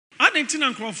didn't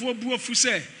think for Buafu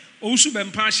say, also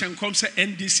been passion comes to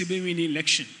NDC winning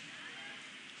election.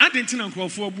 I didn't think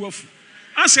for Buafu.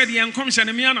 I said, the young comes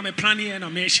and me and I'm a planning and a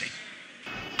measure.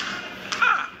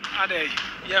 Ade,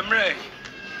 Yamre,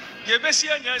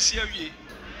 Yebesia, Yansia,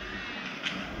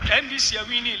 NDC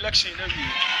winning election every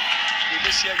year.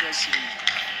 Yebesia, Yansia.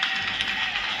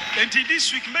 And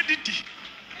this week, mediti.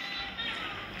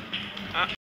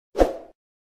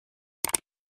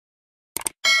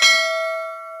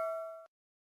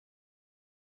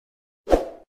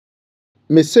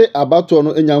 Me say about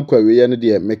no enyam kwawe ye no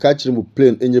de me ka kire mu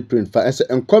plane enye plane fa ese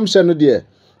enkomhye no de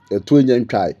eto enya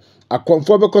ntwai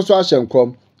akomfo bekoso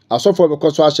ahyenkom asofo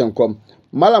bekoso ahyenkom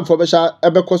malamfo behya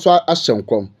ebekoso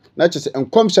ahyenkom na kye se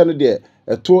enkomhye no de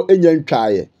eto enya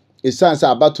ntwai esanse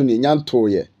abato no enya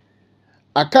ntoye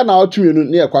aka na otwenu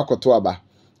ne yakwakoto aba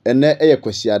ene eye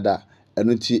kwasiada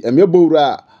eno nti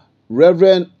emebowura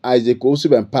Reverend Isaac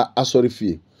Osubempa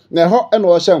asorifie na ho ene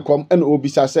o hyenkom ene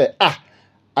obisa se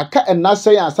aka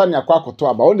enase ya ansa ne akwakoto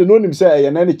aba wonde no nim se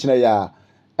ye na ne kine ya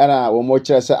ana wo mo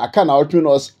kire se aka na otwe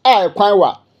no kwan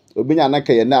wa obinya na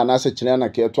ka ye na anase kine na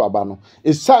ka eto aba no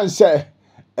isanse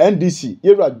NDC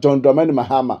yewra John Dramani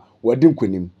Mahama wadi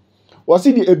nkonim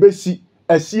wose di ebesi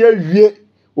asie wie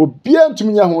obia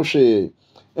ntumi nya ho hwe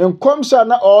enkomsha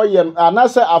na oye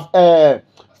anase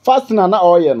fast na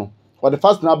oye no or the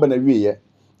fast na aba na wie ye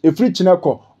efri kine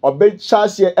ko obe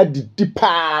chase adidi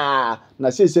pa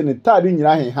na sese ne tade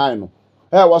nyina henhan no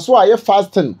waso aye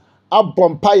fasting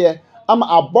abompaye ama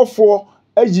abofo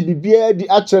agi bibia di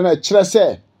akere na kire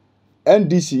se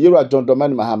NDC yewra John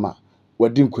Dramani Mahama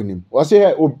wadi nkonim wose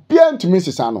obia ntumi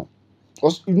sesa no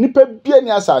nipa bia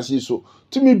ni asase so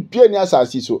tumi bia ni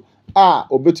asase so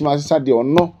obetumi asesa de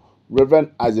ono Reverend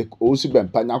Isaac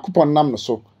Osubempa nyakopon nam no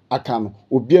so aka no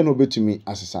obia no betumi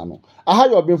asesa no aha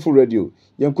yo benfo radio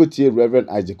yenkotie Reverend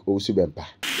Isaac Osubempa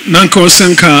Nanko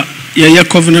Sanka ya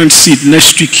covenant seed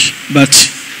next week,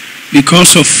 but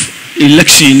because of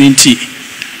election in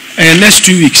next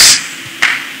 2 weeks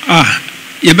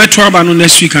you better have no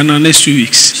next week and next 2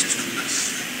 weeks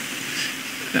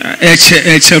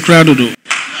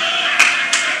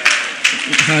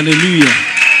hallelujah,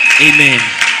 amen.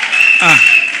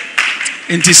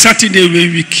 Into Saturday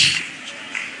week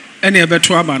any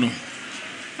better have no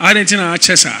I didn't know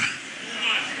chesa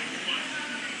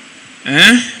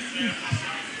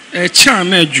a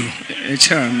charmeju.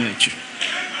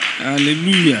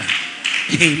 Hallelujah.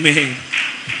 Amen.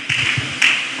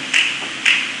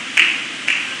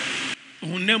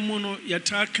 Onemono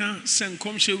yataka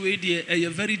senkomshe wedi a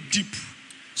very deep.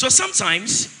 So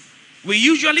sometimes we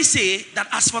usually say that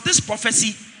as for this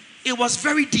prophecy, it was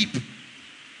very deep.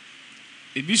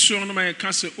 Ebiso no my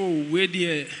can say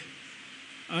wedi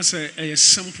answer a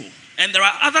simple. And there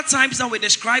are other times that we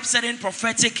describe certain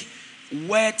prophetic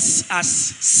words as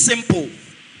simple.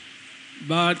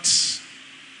 But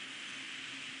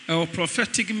our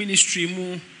prophetic ministry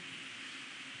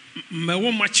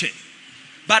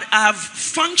but I've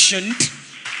functioned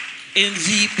in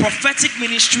the prophetic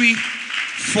ministry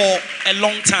for a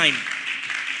long time.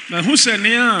 But who said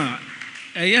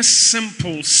yes,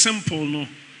 simple no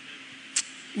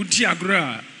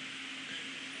udiagra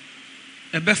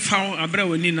and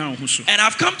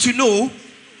I've come to know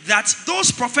that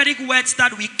those prophetic words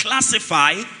that we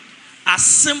classify as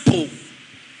simple,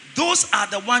 those are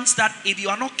the ones that if you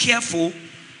are not careful,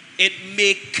 it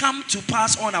may come to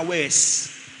pass unawares.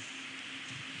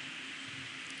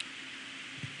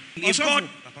 If God,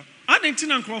 I didn't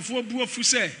think for Buafu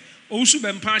say, also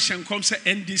been passion comes to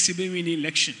NDC winning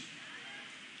election.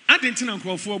 I didn't think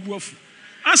for Buafu.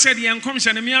 I said, the young comes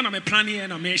and me and I'm a planning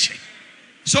and a measure.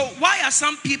 So why are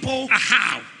some people?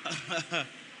 How? The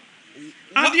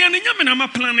enyame na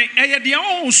plane the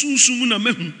all sunsumu na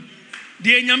mahu.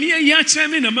 The enyame ya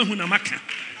cheme na mahu na maka.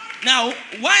 Now,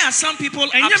 why are some people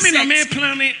upset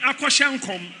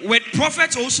with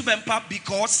Prophet Osubempa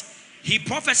because he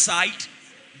prophesied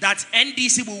that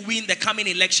NDC will win the coming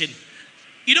election?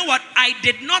 You know what? I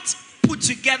did not put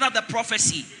together the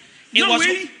prophecy. It was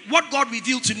what God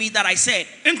revealed to me that I said.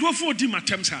 And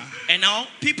now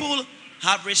people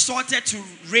have resorted to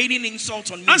raining insults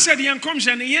on me. I said,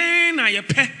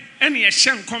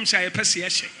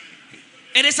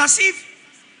 it is as if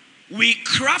we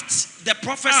craft the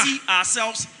prophecy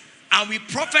ourselves and we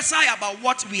prophesy about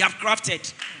what we have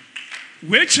crafted.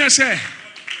 Which I say,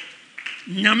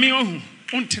 Nyamio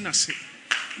untenase.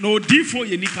 No defo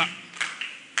yenipa.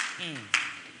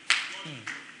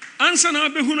 Answer na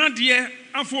behuna die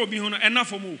afo bihuna enough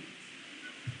for mu.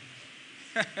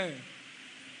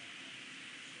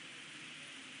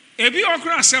 Ebi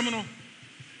okra asem no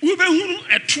wo behunu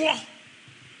eto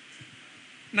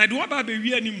na do aba be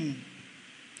wi animu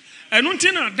eno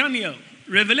ntina Daniel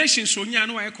Revelation so nya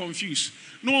no I confused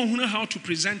no one know how to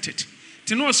present it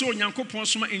ti no so onyankopon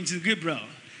soma angel Gabriel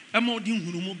ema odi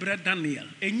hunu mu bre Daniel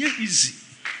enye easy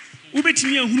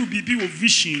ubetimi ahunu bibi wo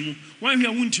vision mu wan hia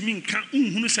wuntimi nka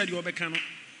unhunu sade obeka no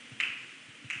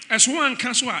eso wan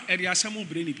ka so a eri asamo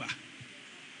bre nipa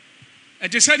e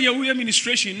je sade ya wo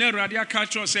administration na radio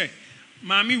culture say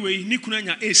mami we ni kuna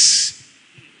nya ace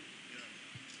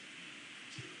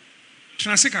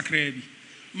transika krebi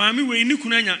mami we ni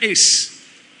kuna nya ace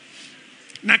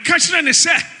na kachira ne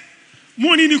se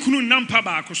moni ni kunu nampa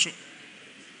ba akoso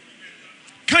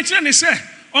kachira ne se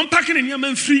on packing ne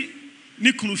nyama free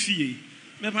ni kunu fie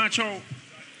me pa cho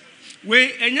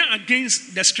we enya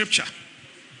against the scripture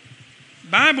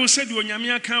Bible said the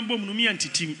onyame aka bom no mi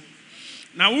antitim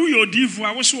na wo yo divu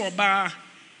a wo so oba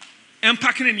en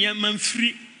packing ne nyama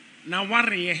free na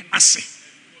wareye ase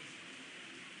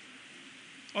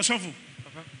osofo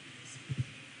papa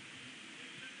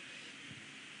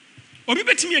obi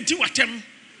betimi adi watem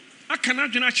aka na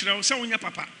dwena kire wo se wonya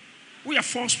papa wo ya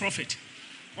false prophet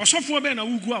osofo be na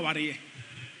wo gu awareye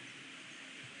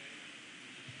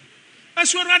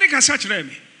aso radical search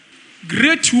me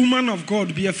great woman of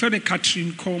God be a friend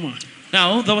Catherine Coleman.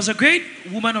 Now there was a great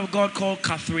woman of God called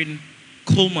Catherine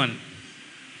Coleman.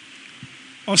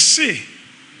 Or say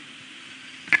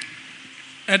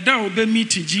Eda obe meet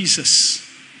Jesus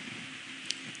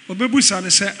obebusa ne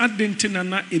se adentina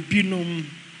na ebinom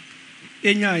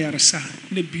enya yaresa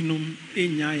ne binom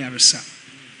enya yaresa.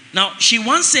 Now she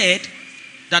once said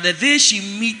that the day she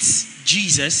meets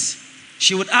Jesus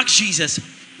she would ask Jesus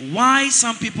why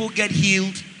some people get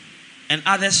healed and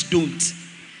others don't.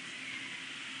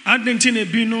 Adentina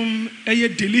binom eye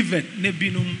delivered ne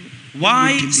binom.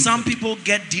 Why some people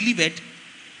get delivered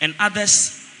and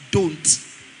others don't.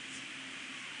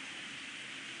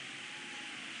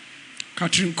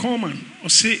 Catherine Coleman or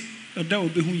say Eda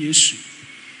obehu Yesu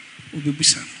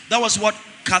obebusa. That was what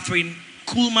Catherine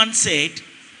Coleman said.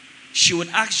 She would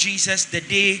ask Jesus the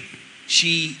day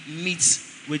she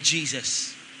meets with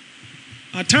Jesus.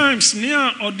 At times,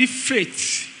 near or the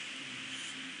faith,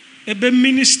 a be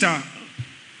minister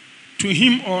to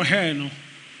him or her, no,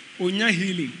 onya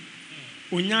healing,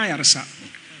 onya yarasa.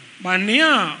 But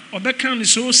near or bekan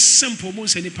is so simple,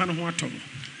 most any panhuatom.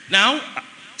 Now,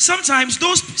 sometimes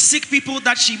those sick people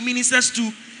that she ministers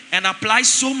to and applies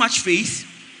so much faith,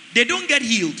 they don't get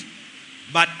healed.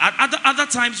 But at other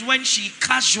times, when she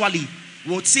casually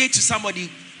would say to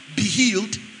somebody, "Be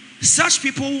healed," such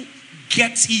people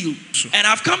get healed. And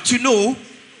I've come to know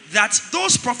that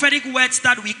those prophetic words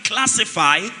that we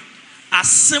classify as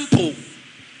simple,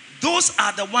 those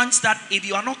are the ones that if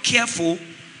you are not careful,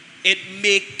 it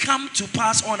may come to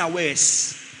pass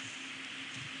unawares.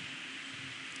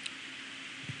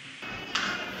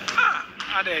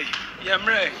 Ade,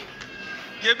 yamre.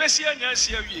 Yebesia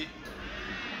nyansia wie.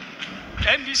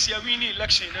 NDC winning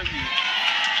election na wie.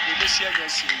 Yebesia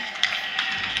nyansia.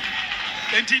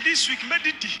 And this week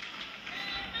mediti.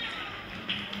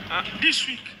 This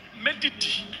week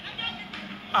mediti.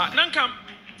 Nanka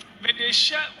me dey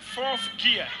share fourth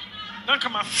gear. Nanka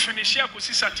ma finish ya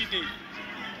kosi Saturday.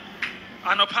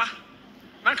 Anopa.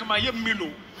 Nanka ma ye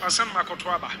milo asan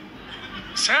makoto aba.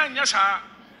 Say anya sa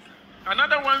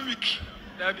another 1 week.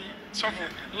 That be so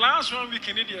last 1 week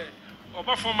in India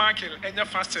oba for Michael enya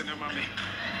fasting na mame.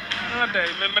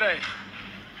 Ade membre.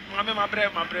 Mame ma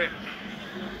bre.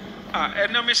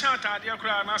 Ena me sha ta dia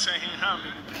kura na se hin ha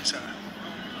me bisa.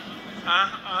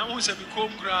 Who say be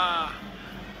kom kura.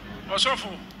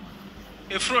 Osofo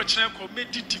efro kire ko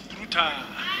mediti brutal.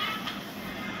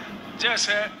 Just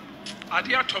say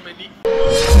ade atomani.